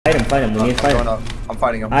Fight him. We need to fight him. I'm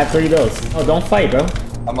fighting him. I have 3 bills. Oh, don't fight, bro.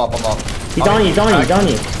 I'm up. He's on you. I don't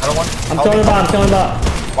want. I'm killing the bot.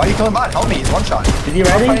 Why are you killing bot? Help me. He's one shot. Is he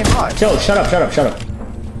ready? Chill. Shut up.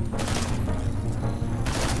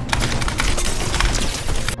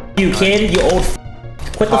 You kid. You old.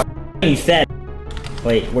 What the you said?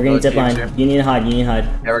 Wait, we're getting zip line. You need to hide. Yeah,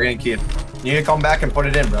 we're getting keyed. You need to come back and put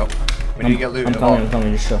it in, bro. We need to get loot. I'm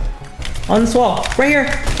coming. Just chill. On this wall. Right here.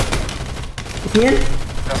 Is he in?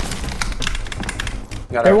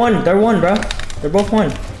 No. They're one, bro. They're both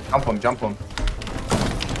one. Jump him.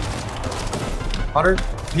 100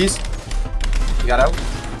 piece. You got out.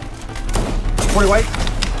 20 white.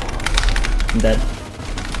 I'm dead.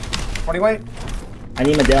 20 white. I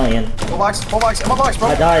need medallion. Full box, bro. I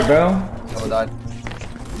died, bro. Oh, died.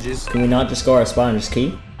 Jeez. Can we not just go our spot and just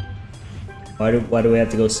key? Why do we have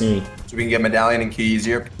to go snooty? So we can get medallion and key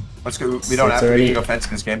easier. Let's go. We don't have to. We can go fence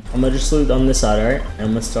in this game. I'm gonna just loot on this side, alright? And I'm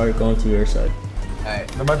gonna start going to your side. Alright.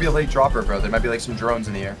 There might be a late dropper, bro. There might be like some drones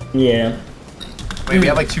in the air. Yeah. Wait, we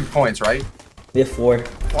have like 2 points, right? We have 4.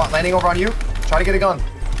 What, landing over on you? Try to get a gun.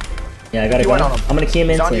 Yeah, I got a gun. I'm gonna key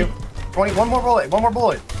him on in. You. 20. One more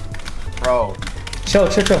bullet. Bro. Chill.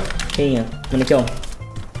 Keying him. I'm gonna kill him.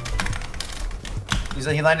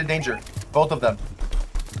 He landed danger. Both of them.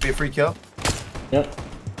 Be a free kill. Yep.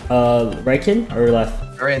 Right kid or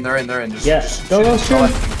left? They're in. Just, yeah. Go, shoot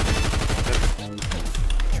him.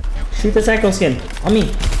 Shoot this echo skin. On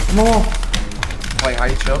me. I'm on the wall. Wait, how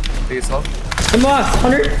you chill? Take it slow. In box.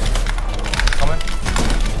 100. Coming.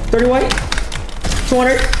 30 white.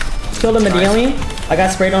 200. Killed him medallion. I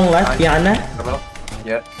got sprayed on the left behind that.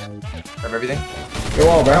 Yeah. Grab everything. Your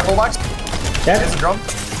wall, bro. Full box. Dead. Hits the drum.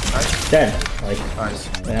 Nice. Dead. Like, nice.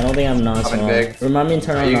 Wait, I don't think I'm non big. Remind me to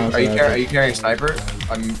turn on non Are you carrying sniper?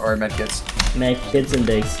 Or medkits? Medkits and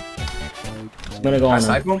digs. I'm gonna go on him.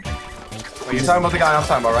 Snipe him? Wait, you're talking about the guy I'm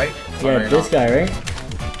talking about, right? Yeah, this guy, right?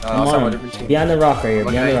 No, I'm talking about different team. Behind the rock right here.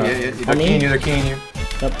 Behind the rock. They're keying you.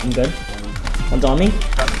 Yep, I'm good. One's on me.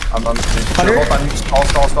 I'm 100. Stall.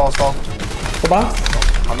 Full box.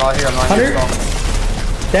 I'm not here. 100.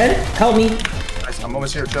 Dead. Help me. Nice. I'm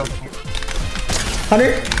almost here. Chill.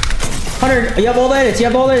 100. You have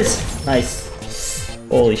all this. Nice.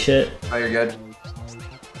 Holy shit. Oh, you're good.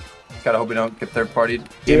 Gotta hope we don't get third party.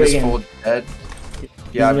 Game is full dead.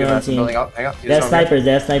 Yeah, I'm building up. Hang on. They have snipers.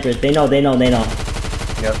 They know.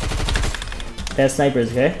 Yep. They have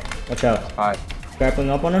snipers, okay? Watch out. Alright. Grappling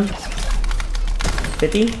up on him.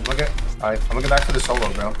 50. Alright, I'm looking back for the solo,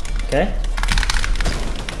 bro. Okay.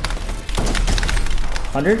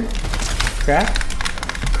 100.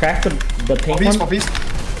 Crack the pink one. Full piece.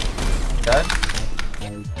 Dead.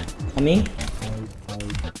 On me.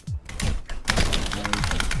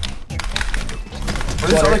 Where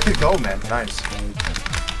does this other kid go, man? Nice.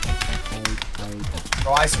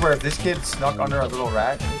 Bro, I swear, if this kid snuck under a little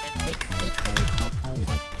rat.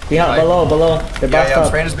 Behind, below. They're boxed up.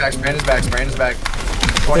 Spraying his back. 29.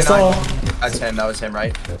 That's him. That was him,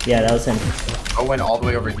 right? Yeah, that was him. I went all the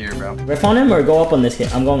way over here, bro. Riff on him or go up on this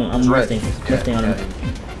kid? I'm lifting on him.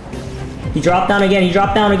 He dropped down again.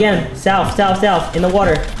 South, in the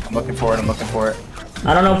water. I'm looking for it.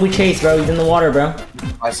 I don't know if we chase, bro. He's in the water, bro.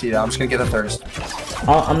 I see that. I'm just gonna get the thirst.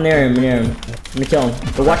 I'm near him. I'm gonna kill him.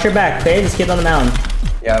 But watch your back, okay? This kid's on the mountain.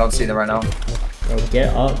 Yeah, I don't see them right now. Bro,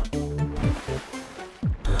 get up.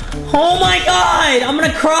 Oh my god! I'm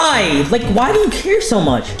gonna cry! Like, why do you care so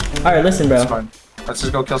much? Alright, listen, bro. That's fine. Let's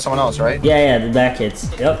just go kill someone else, right? Yeah, the back kids.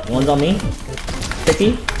 Yep, one's on me.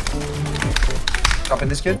 50. Dropping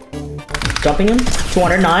this kid. Jumping him.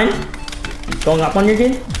 209. Going up on your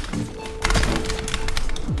kid.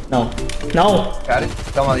 No. Got it.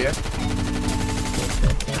 Tell him out here.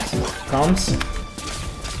 Comes.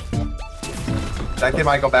 That kid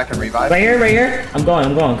might go back and revive. Right here. I'm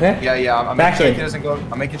going, okay? Yeah. I'm making sure that kid doesn't go.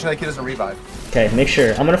 I'm making sure that kid doesn't revive. Okay, make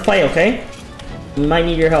sure. I'm gonna fight, okay? We might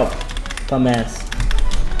need your help. Dumbass.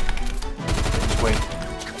 Just wait.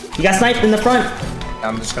 You got sniped in the front.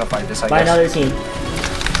 I'm just gonna fight this, I guess. By another team.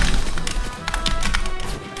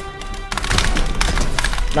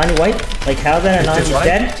 90 white? Like, how's that a 90? He's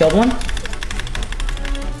dead? Killed one?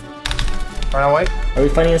 Run away. Are we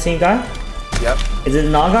fighting the same guy? Yep. Is it the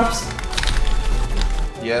Nogops?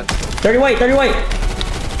 Yeah. 30 white!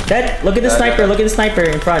 Dead! Look at the sniper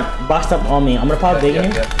in front. Boxed up on me. I'm gonna pop big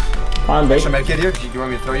in here. Pop big. Med kit here. Do you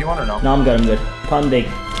want me to throw you one or no? No, I'm good. Pop big.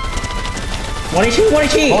 1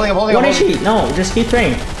 HP! Holding him. 1 HP! No, just keep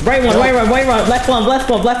spraying. Right one. Left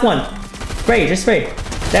one. Spray, just spray.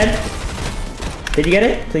 Dead. Did you get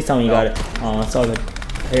it? Please tell me you got it. Oh, it's all good.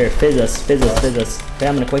 Here, fizz us. Okay,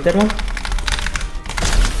 I'm gonna quick that one.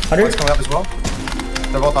 100. Coming up as well.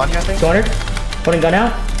 They're both on you, I think. 200. Putting gun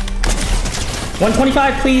out.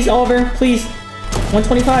 125, please, Oliver, please.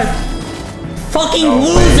 125. Fucking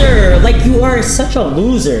loser! Like, you are such a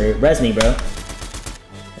loser. Res me, bro. Yeah,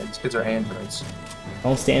 these kids are androids.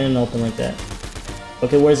 Don't stand in open like that.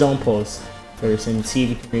 Look at where zone pulls first and see if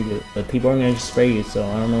you can reboot. But people are gonna just spray you, so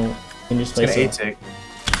I don't know. You can just play it's gonna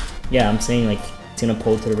Yeah, I'm saying, like, it's gonna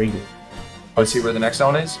pull to the reboot. Oh, see where the next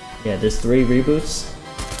zone is? Yeah, there's 3 reboots.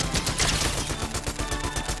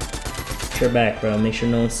 Sure back, bro. Make sure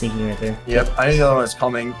no one's sneaking right there. Yep, I knew the other one was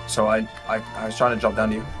coming, so I was trying to jump down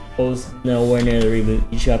to you. Pulls nowhere near the reboot.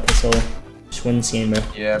 You just got pistol. Just wouldn't see him, bro.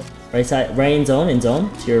 Yeah. Right side, right in zone,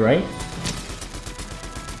 to your right.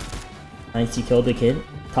 Nice, you killed the kid.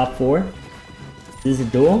 Top 4. This is a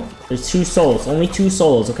duel. There's 2 souls, only 2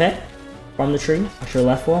 souls, okay? From the tree, watch your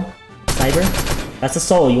left wall. Sniper. That's a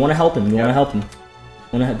soul, you wanna help him, you wanna help him.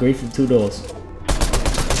 You wanna grief for 2 duels.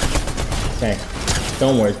 Okay.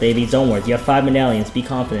 Zone wars, baby, zone wars. You have 5 medallions, be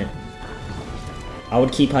confident. I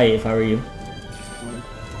would keep height if I were you.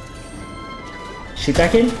 Shoot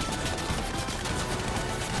back in.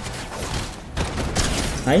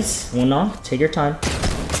 Nice, 1 knock, take your time.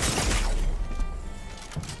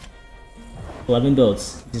 11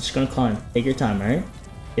 builds. He's just gonna climb. Take your time, alright?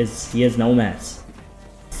 He has no mats.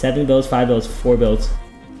 7 builds, 5 builds, 4 builds.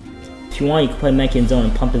 If you want, you can play mech in zone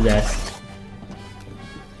and pump his ass.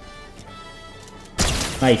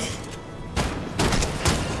 Nice.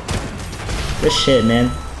 Good shit,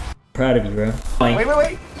 man. Proud of you, bro.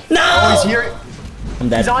 Wait. No! Oh, he's here. I'm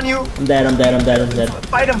dead. He's on you. I'm dead.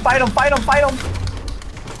 Fight him.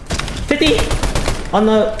 50! On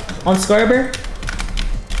Scarber.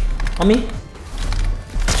 On me.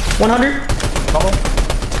 100. Bubble.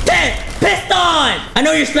 Dead! Piston! I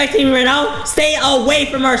know you're spectating me right now. Stay away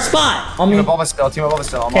from our spot. On me. Team above us still. I'm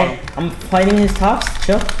on him. I'm fighting his tops.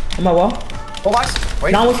 Chill. On my wall. Full box.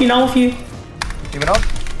 Wait. Not with you. Teaming up.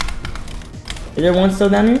 Is there one still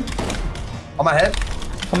down here? On my head.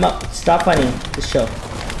 Come up. Stop fighting. Just chill.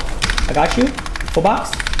 I got you. Full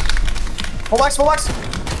box. Full box.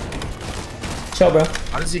 Chill, bro.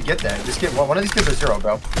 How does he get that? Just get one of these kids are 0,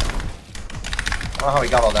 bro. I don't know how he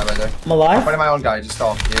got all that right there. I'm alive. I'm fighting my own guy. Just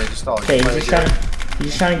stall. Yeah, just stall. Okay, he's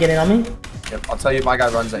just trying to get in on me. Yep. I'll tell you if my guy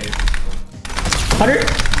runs at you. 100?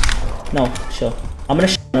 No, chill. I'm gonna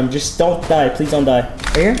him. Just don't die. Please don't die.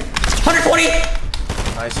 Right here. 120!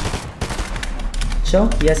 Nice. Chill.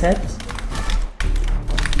 He has heads.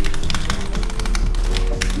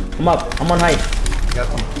 I'm up. I'm on height. Yep.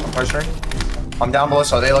 I'm pressuring. I'm down below.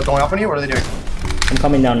 So are they going up on you? What are they doing? I'm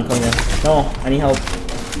coming down. No, I need help.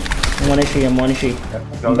 I'm one issue. Yep.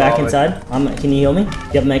 I'm back inside. Can you heal me? Do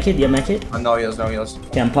you have medkit? No heals.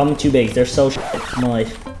 Okay, I'm pumping 2 bigs. They're so shit. I'm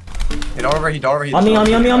alive. Hey, don't overheat. On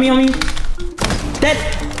me. Dead!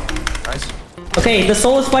 Nice. Okay, the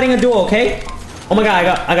soul is fighting a duel, okay? Oh my god,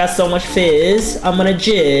 I got so much fizz. I'm gonna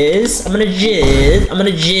jizz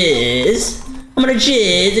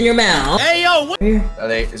in your mouth. Hey yo, what?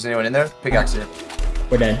 Is anyone in there? Pickaxe here.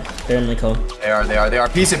 We're dead. They're in the code. They are.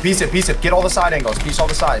 Piece it. Get all the side angles. Piece all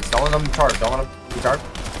the sides. Don't let them charge. 20.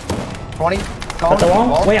 Got the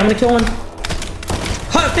wall. Wait, I'm gonna kill one.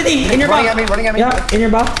 50 in your box. Running at me. Yeah, in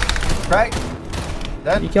your box. Right.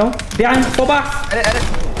 Dead. You kill. Behind. Full box. Edit.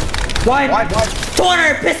 Wide.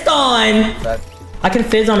 200 piston. Dead. I can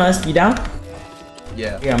fizz on us. You down?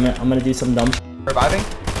 Yeah. Yeah, I'm gonna do some dumb. Reviving?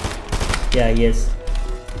 Yeah, he is.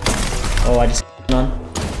 Oh, I just on.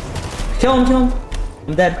 Kill him.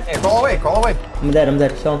 I'm dead. Hey, crawl away. I'm dead.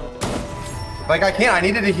 Kill him. Like I can't. I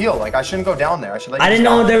needed to heal. Like I shouldn't go down there. I should. I didn't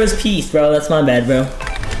know there was peace, bro. That's my bad, bro.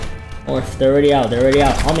 Or they're already out.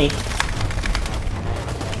 On me.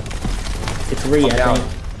 It's Ree, I think.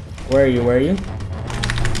 Where are you?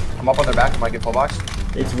 I'm up on their back. I might get full box.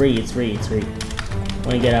 It's Ree. I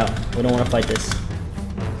want to get out. We don't want to fight this.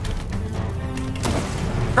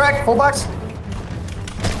 Crack. Full box.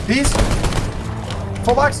 Peace.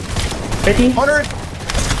 Full box. 50. 100.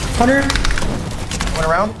 Went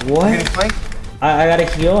around. What? I'm getting flanked. I gotta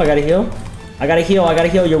heal.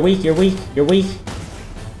 You're weak.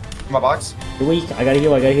 My box. You're weak. I gotta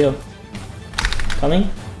heal. Coming.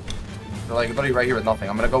 They're like literally right here with nothing.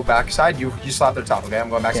 I'm gonna go backside. You slap their top, okay? I'm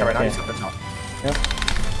going backside right now. You slap their top. Yep.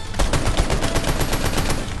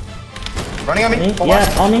 Running on me. Full yeah,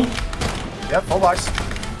 box. on me. Yep, full box.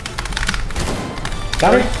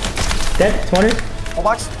 Got it. Dead. 200. Full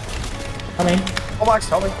box. Coming. Full box.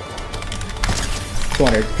 Help me.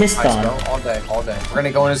 200. Piston. Nice, bro. All day. We're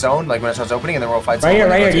gonna go in a zone like when it starts opening, and then we'll fight. Right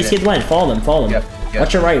here. These kids went. Follow them. Yep.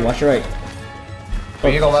 Watch your right. Look at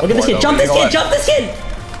this kid. Jump this kid.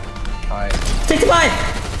 Alright. 65.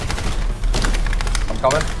 I'm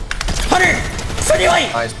coming. 100.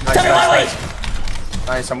 78. Nice. Tell me why.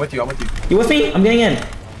 Nice, I'm with you, I'm with you. You with me? I'm getting in.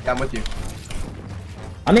 Yeah, I'm with you.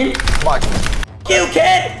 I'm in. Watch. You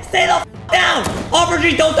kid! Stay the f down! Offer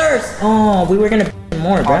don't thirst! Oh, we were gonna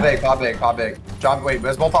more, bro. Pop big, pop big, pop big. Drop, wait,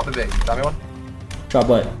 let's both pop it big. Drop me one. Drop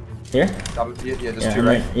what? Here? Drop it, yeah, there's two,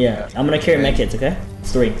 right? Yeah. I'm gonna carry med kits, okay?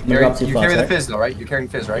 It's 3. You carry the fizz though, right? You're carrying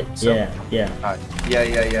fizz, right? So, yeah. Alright.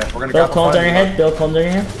 Yeah. We're gonna build cones on your head. Build cones on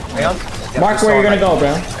your head. Hang on. Yeah, Mark where you're gonna go,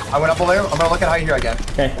 bro. I went up a layer. I'm gonna look at height here again.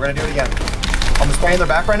 Okay. We're gonna do it again. I'm spraying their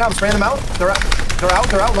back right now. I'm spraying them out. They're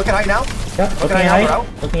out. Look at height now. Yep. Looking at height.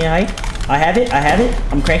 Looking at height. I have it.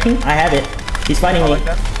 I'm cranking. I have it. He's fighting me. Like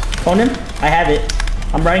Cone him. I have it.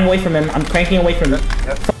 I'm running away from him. I'm cranking away from him.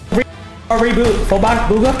 Yep. Reboot. Full box.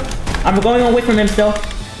 Booga. I'm going away from him still.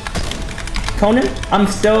 Cone him. I'm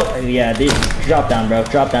still. Yeah, dude. Drop down, bro.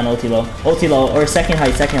 Drop down. OT low. OT low. Or second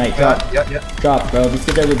height. Drop. Yeah. Drop, bro. These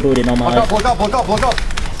kids are rebooted on my life. Look up. Go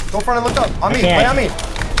front and look up. On me. Play on me.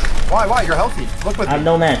 Why? You're healthy. Look with me. I'm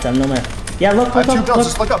no mats. Yeah, look up.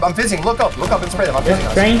 Just look up. I'm fizzing. Look up and spray them. I'm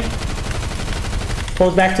fizzing. Drain.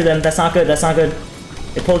 Pulls back to them. That's not good.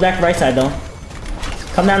 It pulls back right side though.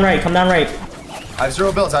 Come down right. I have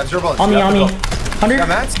 0 builds. On me. 100? Got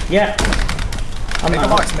mats? Yeah. Make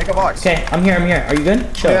a box. Okay, I'm here. Are you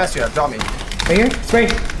good? Chill. Yes, you have. Drop me. Right here? Spray.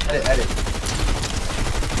 Edit.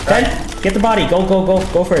 Dead. Get the body. Go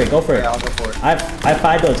for it. Yeah, I'll go for it. I have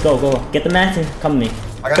 5 builds. Go. Get the mats and come to me.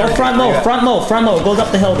 Go front low. Goes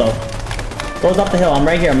up the hill though. I'm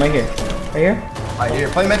right here. Right here? Alright, here.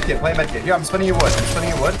 Play medkit. Here, I'm spinning your wood.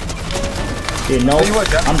 Dude, no.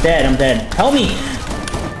 I'm dead. Help me.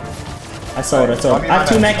 I sold. I have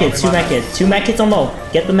 2 medkits. 2 medkits on low.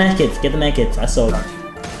 Get the medkits. I sold.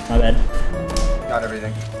 My bad. Got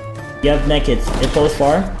everything. You have medkits. It pulls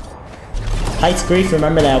far. Height's grief,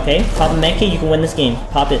 remember that, okay? Pop a medkit, you can win this game.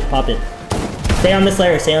 Pop it. Stay on this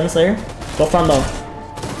layer. Go front low.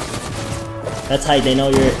 That's height, they know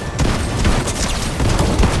you're...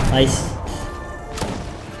 Nice.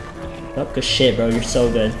 Oh, good shit, bro. You're so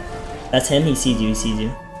good. That's him. He sees you.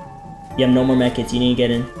 You have no more medkits. You need to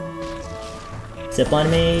get in. Zipline,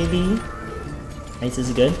 maybe? Nice, this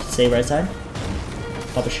is good. Stay right side.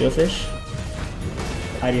 Pop a shieldfish.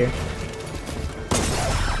 Hide here.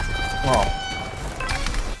 Oh.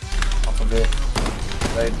 Off of it.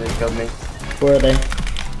 They killed me. Where are they?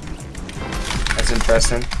 That's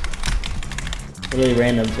interesting. Really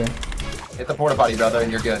random, too. Hit the porta potty, brother,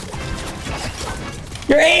 and you're good.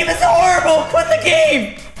 Your aim is horrible! Quit the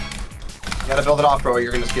game! You gotta build it off, bro, or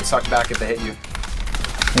you're gonna just get sucked back if they hit you.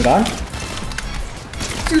 I'm gone?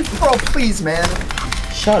 Dude, bro, please, man.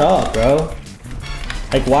 Shut up, bro.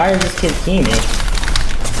 Like, why are this kid teaming?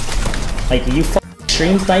 Like, you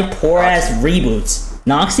stream snipe poor ass reboots.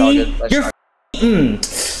 Noxy? You're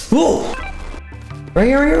Whoa! Right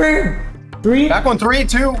here. 3. Back on 3,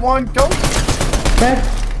 2, 1, go! Back.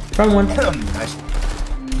 Front 1. Nice.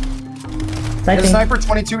 He has a sniper,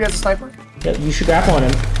 22, he has a sniper. Yep, you should grapple on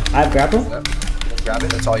him. I have grapple. Yep. Let's grab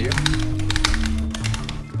it, that's all you.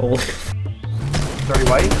 Oh. 30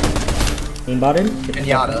 white. Aimbotted.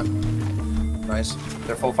 Pinata. Nice.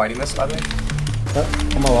 They're full fighting this, by the way. Yep,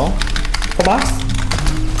 on my wall. Full box.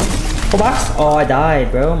 Oh, I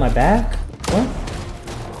died, bro. My back. What?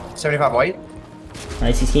 75 white.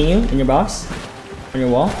 Nice, he's hitting you in your box. On your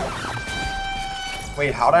wall.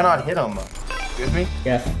 Wait, how did I not hit him? You with me?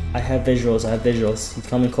 Yeah, I have visuals. He's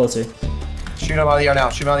coming closer. Shoot him out of the air now.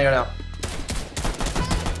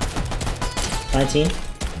 19.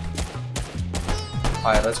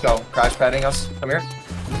 Alright, let's go. Crash padding us. Come here.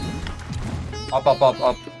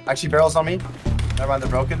 Up. Actually, barrels on me. Never mind, they're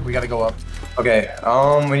broken. We gotta go up. Okay,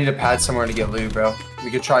 we need to pad somewhere to get loot, bro. We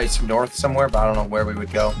could try some north somewhere, but I don't know where we would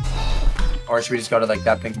go. Or should we just go to, like,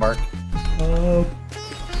 that pink mark? We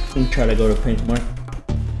can try to go to pink mark.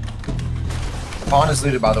 Pawn is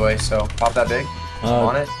looted, by the way, so pop that big.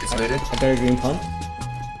 On it, it's looted. I got a green pump.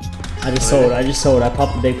 I just sold. I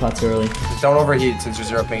popped the big pot too early. Just don't overheat since you're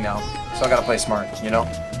 0 ping now. So I gotta play smart, you know?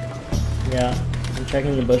 Yeah, I'm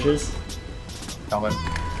checking the bushes. Coming.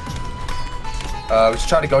 We should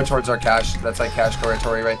try to go towards our cache. That's like cache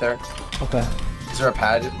territory right there. Okay. Is there a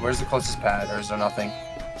pad? Where's the closest pad, or is there nothing?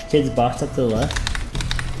 Kids box up to the left.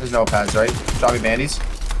 There's no pads, right? Drop me bandies.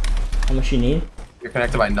 How much you need? You're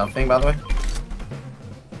connected by nothing, by the way.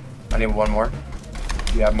 I need one more.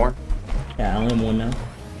 Do you have more? Yeah, I only have one now. I'm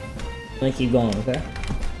gonna keep going, okay?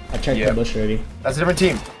 I checked the bush already. That's a different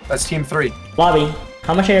team. That's team 3. Lobby.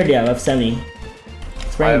 How much air do you have? I have 70.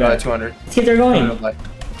 I have 200. These kids are going.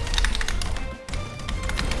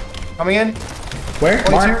 Coming in. Where?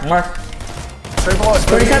 22. Mark. Straight below us.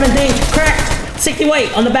 37 thing. Cracked. 60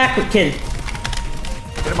 weight on the back, kid.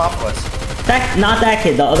 Get him off of us. That, not that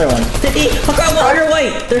kid, the other one. 50! Look at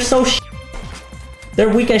underweight! They're so sh. They're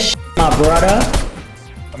weak as sh, my brother.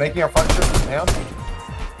 I'm making our front turret. Hang on.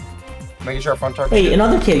 I'm making sure our front turret. Wait,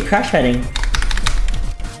 another kid, crash heading.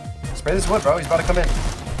 Spray this wood, bro. He's about to come in.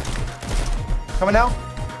 Coming now.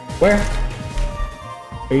 Where?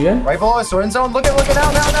 Are you good? Right below us, we're in zone. Look at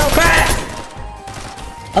now.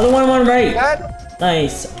 Crash! Other one right. Dead.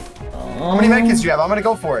 Nice. How many medkits do you have? I'm gonna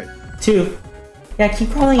go for it. 2. Yeah,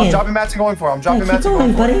 keep crawling in. I'm dropping mats and going for it. I'm dropping mats and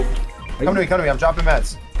going for it. Come to me. I'm dropping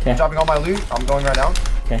mats. Okay. I'm dropping all my loot. I'm going right now.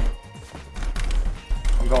 Okay.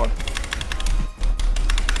 I'm going.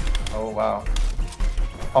 Oh, wow.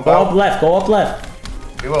 Go up left.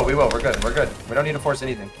 We will. We're good. We don't need to force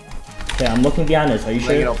anything. Okay, I'm looking behind this. Are you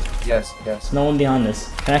sure? Yes. There's no one behind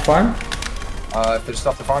this. Can I farm? If there's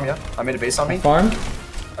stuff to farm, yeah. I made a base on me. Farm?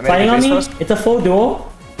 Fighting on me? It's a full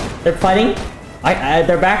duel. They're fighting.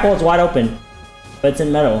 Their back wall's wide open. But it's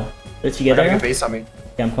in metal. Let's you get there. I got a base on me.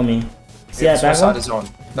 Okay, I'm coming. See that back wall? Zone.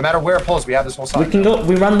 No matter where it pulls, we have this whole side. We can go.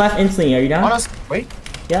 We run left instantly. Are you down? On us. Wait.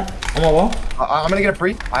 Yeah. On my wall. I'm gonna get a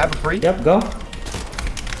pre. I have a pre. Yep. Go.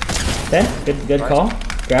 Okay. Good nice. Call.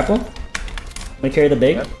 Grapple. I'm gonna carry the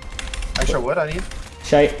big. Yep. Extra wood I need.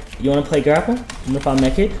 You wanna play grapple? I'm gonna find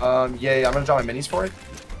make it. Yeah. I'm gonna drop my minis for it.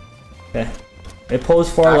 Okay. It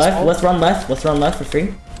pulls 4 left. Pull. Let's run left for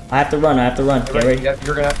free. I have to run. Get ready. Yep.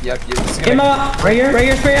 You're gonna. Yep. Get him up. Right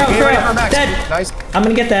here. Spray out. Dead. Nice. I'm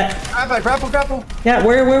gonna get that. Grapple. Yeah.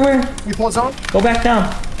 Where? You pull zone. Go back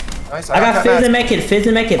down. Nice. I got fizz and make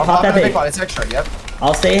it. Pop that big. It's extra. Yep.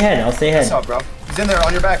 I'll stay ahead. What's up, bro? He's in there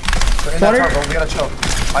on your back. In that tower, bro. We gotta chill.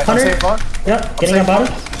 I'm safe, bro. Yep. Getting a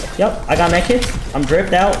bottom. Yep. I got medkits. I'm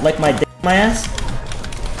dripped out like my dick in my ass.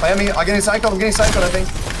 I'm getting cycled. I think.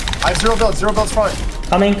 I have 0 builds. 0 builds front.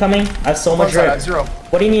 Coming. I have so much drip. I have 0.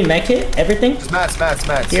 What do you need? Medkit? Everything? Just mats.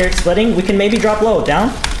 Here, it's splitting. We can maybe drop low. Down.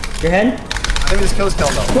 Your head. I think this kills though.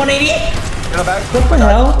 180. Back. What the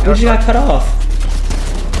hell? We just got cut off.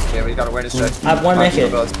 Yeah, we got awareness check. I have 1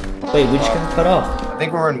 medkit. Wait, we just got cut off. I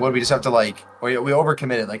think when we're in wood, we just have to like we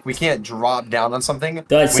overcommitted. Like we can't drop down on something.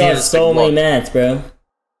 Dude, I saw so many mats, bro.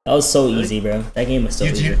 That was so easy, bro. That game was so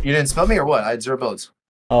easy. You didn't split me or what? I had 0 builds.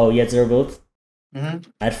 Oh, you had 0 builds? I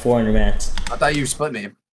had 400 mats. I thought you split me.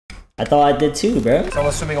 I thought I did too, bro.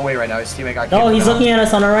 Someone's swimming away right now. His teammate got killed. No, he's looking at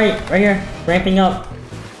us on the right here, ramping up.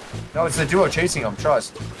 No, it's the duo chasing him.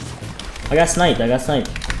 Trust. I got sniped. This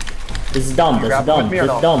is dumb. This is dumb.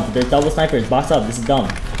 There's double snipers. Box up. This is dumb.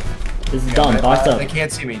 Box up. They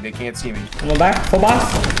can't see me. Come on back. Full box.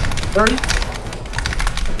 30.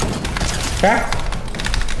 Crack.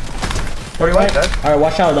 30 white, dead. Alright,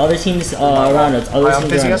 watch out. The other team's around us.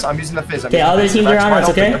 I'm using the fizz. Okay, other teams around us,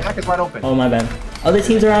 okay? The back is wide open. Oh, my bad. Other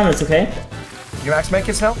teams around us, okay? You max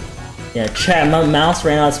medkits now? Yeah, chat. My mouse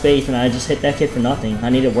ran out of space and I just hit that kid for nothing. I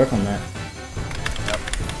need to work on that. Yep.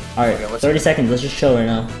 Alright, okay, 30 seconds. Let's just chill right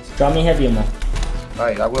now. Drop me heavy ammo.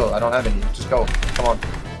 Alright, I will. I don't have any. Just go. Come on.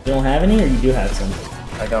 You don't have any or you do have some?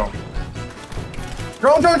 I don't.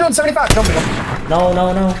 Drone, 75. Jump me. No.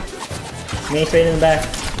 Me straight in the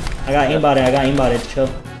back. I got aimbotted. Chill.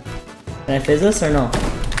 Can I fizz this or no?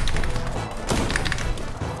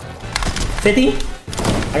 50?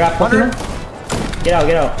 I got Pokemon. Get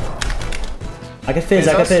out. I can fizz.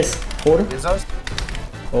 Hold.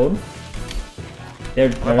 Hold. They're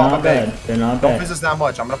not bad. Don't fizz us that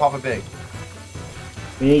much. I'm gonna pop a big.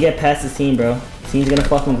 We need to get past this team, bro. This team's gonna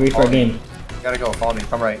fucking grief our game. Gotta go. Follow me.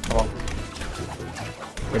 Come right. Come on.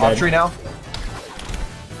 Off tree now.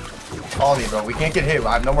 Follow me, bro. We can't get hit.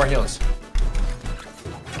 I have no more heals.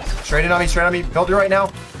 Straight in on me. Build it right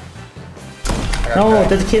now. No,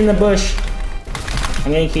 there's a kid in the bush.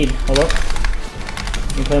 I'm getting keyed. Hold up.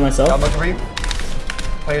 Let me play myself. I'm looking for you.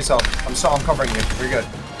 Play yourself. I'm covering you. You're good.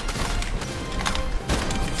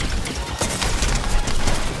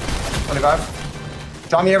 25.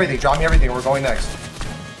 Drop me everything. We're going next.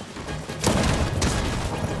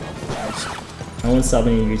 Nice. No one's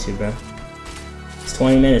subbing to YouTube, bro. It's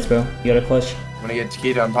 20 minutes, bro. You gotta push. I'm gonna get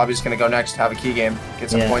keyed. I'm probably just gonna go next, have a key game, get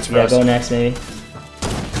some points for us. Yeah, go next, maybe.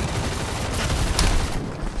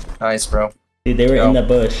 Nice, bro. Dude, they were in the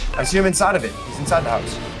bush. I see him inside of it. He's inside the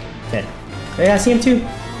house. Okay. Yeah, I see him too.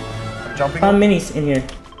 I'm jumping. Found minis in here.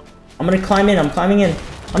 I'm gonna climb in. I'm climbing in.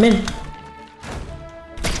 I'm in.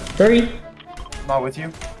 30. I'm not with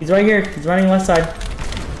you. He's right here. He's running left side.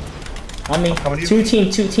 On me. Two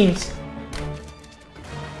teams.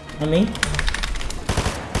 On me.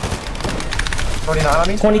 29 on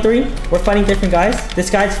me. 23. We're fighting different guys. This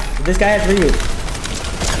guy has reroute.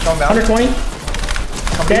 120.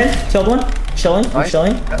 Dead. Killed one. Chilling. I'm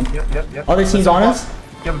chilling. Yep. Other teams on us.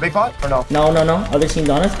 You have a big pot or no? No. Other teams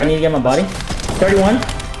on us. I need to get my body. 31.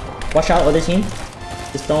 Watch out, other team.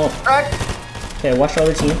 Just don't. Crack. Okay, watch the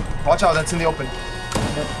other team. Watch out, that's in the open.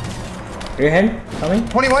 Yep. Your head, coming.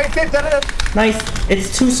 20 white, 50, da. Nice.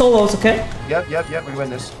 It's 2 solos, okay? Yep, we win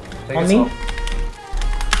this. Take On it me. slow.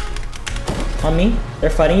 On me. They're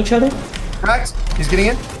fighting each other. Cracked. He's getting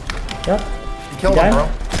in. Yep. You killed him, bro.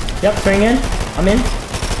 Yep, bring in. I'm in.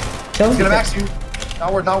 Chill. He's gonna max you.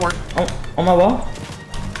 Not work. On my wall.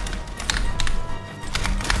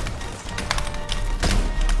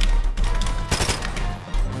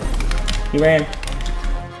 He ran.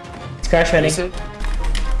 He's crash landing.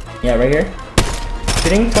 Yeah, right here.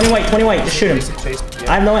 Shooting. 20 white. Just shoot him. Chase.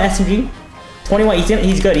 Yeah. I have no SMG. 20 white.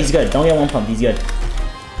 He's good. Don't get one pump. He's good.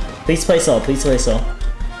 Please play slow. Yeah.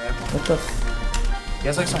 What the? He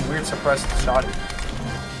has like some weird suppressed shot.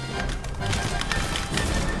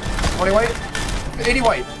 20 white. 80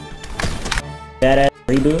 white. Badass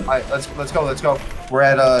reboot. Alright, let's go. We're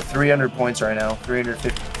at 300 points right now.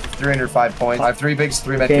 305 points. I have 3 bigs,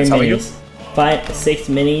 3 medkits. How about you? 6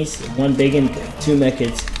 minis, 1 big and 2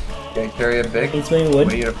 medkits. Okay, carry a big. He's splitting wood.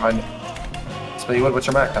 We need to find. Splitting wood. What's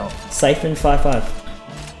your max count? Siphon 5-5.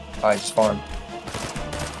 Alright, just farm.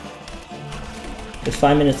 There's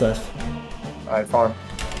 5 minutes left. Alright, farm.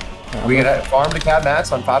 We get farm to cab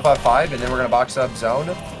mats on 5-5-5, and then we're gonna box up zone.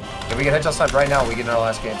 If we get headshot sniped right now, we get in our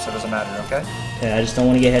last game, so it doesn't matter, okay? Okay, I just don't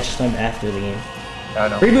want to get headshot sniped after the game. I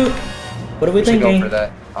know. Reboot! What are we should thinking? go for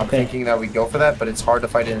that. I'm thinking that we go for that, but it's hard to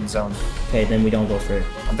fight it in zone. Okay, then we don't go for it.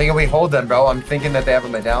 I'm thinking we hold them, bro. I'm thinking that they have a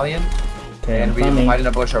medallion, Okay, and we hide in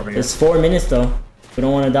a bush over here. It's 4 minutes though. We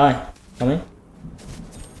don't want to die. Come in.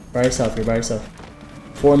 By yourself, you're by yourself.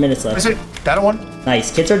 4 minutes left. Is it? That one?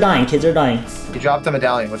 Nice. Kids are dying. You dropped the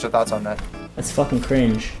medallion. What's your thoughts on that? That's fucking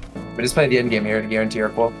cringe. We just play the end game here to guarantee our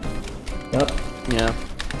quote. Yep. Yeah.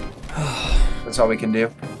 That's all we can do.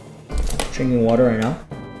 Drinking water right now.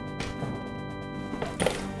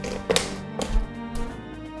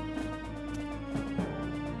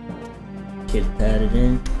 Kid padded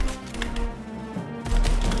in.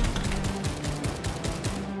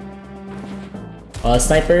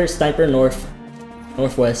 Sniper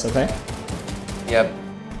northwest, okay? Yep.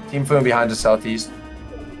 Team Foon behind us southeast.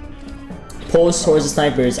 Pulls towards the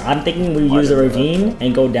snipers. I'm thinking we use a ravine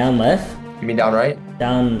and go down left. You mean down right?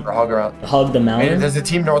 Down. Or hug around? Hug the mountain. Does the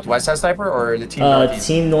team northwest have sniper or the team northeast?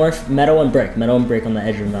 Team north, metal and brick on the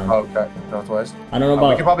edge of the mountain. Oh, okay. Northwest. I don't know about.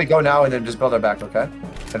 We can probably go now and then just build our back, okay?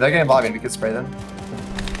 If they're getting lobby, we could spray them.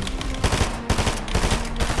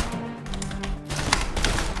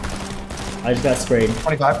 I just got sprayed.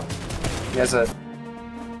 25. He has a.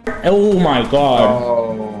 Oh my god.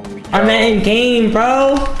 Oh. I'm in game,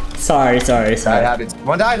 bro. Sorry. That happens.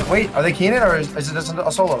 One died. Wait, are they Keenan or is it just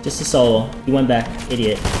a solo? Just a solo. He went back.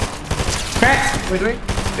 Idiot. Cracked. Wait.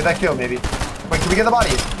 Get that kill, maybe. Wait, can we get the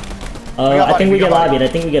body? I think we get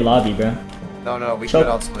lobbied, bro. No, we should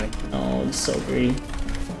ultimately. Oh, this is so greedy.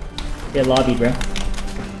 Get lobbied, bro.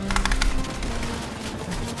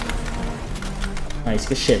 Nice,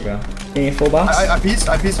 good shit, bro. Give me a full box. I pieced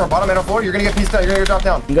our bottom and our floor. You're gonna get pieced down. You're gonna get dropped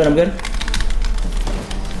down. I'm good. I'm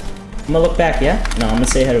gonna look back, yeah? No, I'm gonna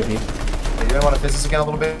stay ahead of you. Okay, you might want to fizz this again a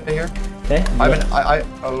little bit here. Okay.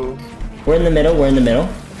 Oh. We're in the middle. Okay,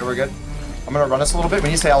 we're good. I'm gonna run us a little bit. We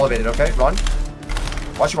need to stay elevated, okay? Run.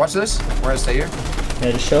 Watch this. We're gonna stay here.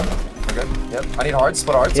 Yeah, just chill. We're good. Yep. I need hearts.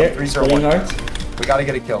 Split hearts. Here, 3, 0, splitting 1. hearts. We gotta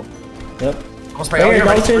get a kill. Yep. I'll spray out here.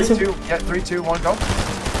 Right? 3, 2. Yeah, 3, 2, 1. Go.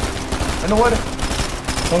 In the wood.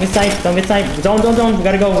 Don't get sniped. Don't. We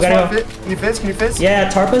gotta go. Can you fizz? Yeah,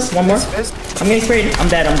 Tarpus. One more. Fizz. I'm getting sprayed. I'm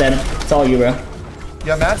dead. It's all you, bro.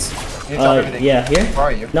 You have mats? You need to drop everything. Yeah, here? Where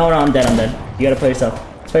are you? No, I'm dead. You gotta play yourself.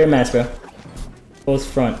 Play your mats, bro. Close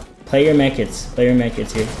front. Play your medkits. Here.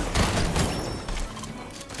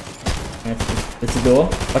 It's a duel.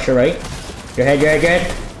 Watch your right. Your head.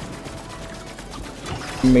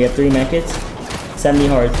 We have 3 medkits. 70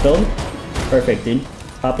 hearts. Build. Perfect, dude.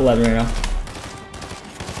 Top 11 right now.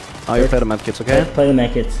 Oh, you play the medkits, okay? Play the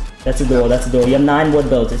medkits. That's a duel. You have 9 wood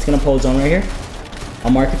builds. It's gonna pull zone right here.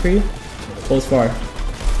 I'll mark it for you. Close far.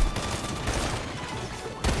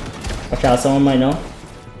 Watch out, someone might know.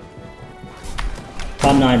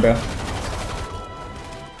 Top 9, bro.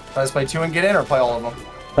 Let's play 2 and get in or play all of them?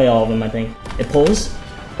 Play all of them, I think. It pulls.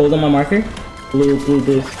 Pulls on my marker. Blue.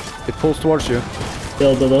 It pulls towards you.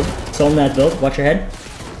 Build. Someone that build. Watch your head.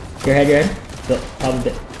 Your head. Build. Top a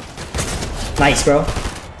bit. Nice, bro.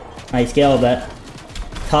 Nice, get all of that.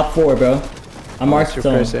 Top 4, bro. I marked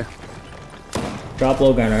zone. Crazy. Drop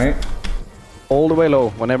low ground, alright? All the way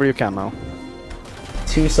low, whenever you can now.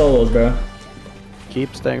 2 solos, bro.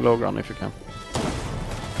 Keep staying low ground if you can.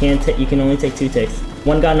 You can only take 2 takes.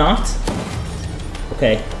 1 got knocked.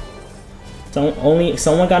 Okay.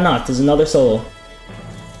 Someone got knocked. There's another solo.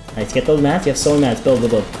 Nice. Get those mats. You have solo mats.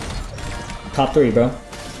 Build. Top 3, bro.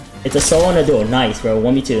 It's a solo and a duo. Nice, bro.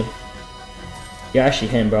 1v2. You're actually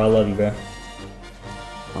him, bro. I love you, bro.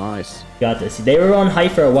 Nice. You got this. They were on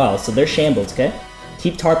height for a while, so they're shambles, okay?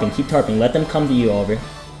 Keep tarping. Let them come to you, Oliver.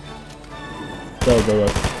 Build.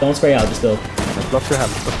 Don't spray out, just build. Block your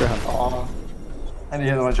hand. Oh. I need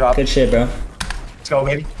another one drop. Good shit, bro. Let's go,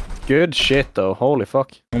 baby. Good shit, though. Holy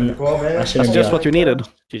fuck. Cool, man. That's just what you needed.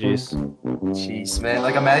 GG's. Jeez, man.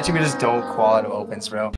 Like, imagine we just don't quad opens, bro.